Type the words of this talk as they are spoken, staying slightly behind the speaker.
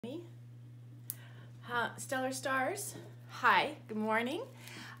Stellar Stars, hi, good morning.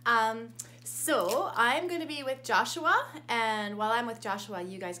 So I'm going to be with Joshua, and while I'm with Joshua,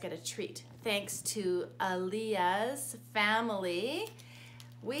 you guys get a treat. Thanks to Aaliyah's family,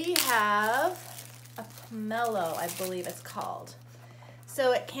 we have a pomelo, I believe it's called.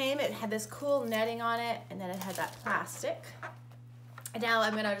 So it had this cool netting on it, and then it had that plastic. And now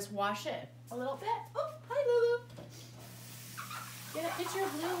I'm going to just wash it a little bit. Oh, hi Lulu. Get a picture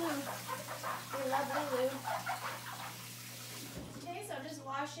of Lulu. We love Lulu. Okay, so I'm just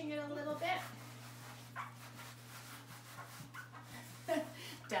washing it a little bit.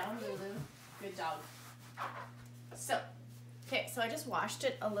 Down, Lulu. Good dog. So I just washed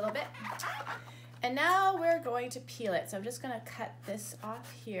it a little bit. And now we're going to peel it. So I'm just going to cut this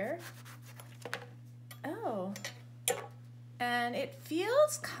off here. Oh. And it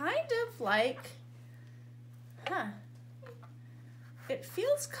feels kind of like, it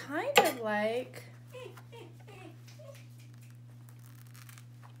feels kind of like,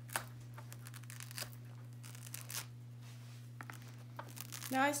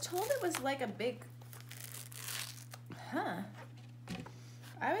 now I was told it was like a big,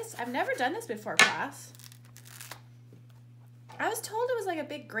 I've never done this before, class. I was told it was like a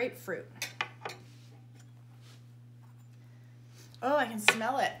big grapefruit. Oh, I can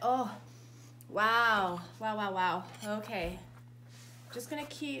smell it. Oh, wow. Wow, wow, wow. Okay. Just gonna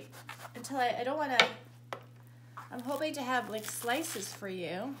keep until I don't wanna, I'm hoping to have like slices for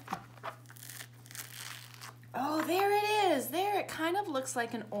you. Oh, there it is. There, it kind of looks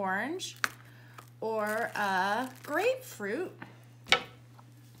like an orange or a grapefruit.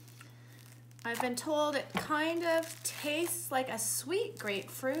 I've been told it kind of tastes like a sweet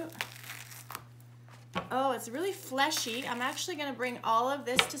grapefruit. Oh, it's really fleshy. I'm actually gonna bring all of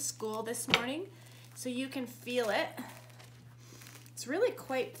this to school this morning so you can feel it. It's really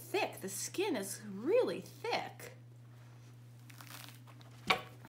quite thick. The skin is really thick.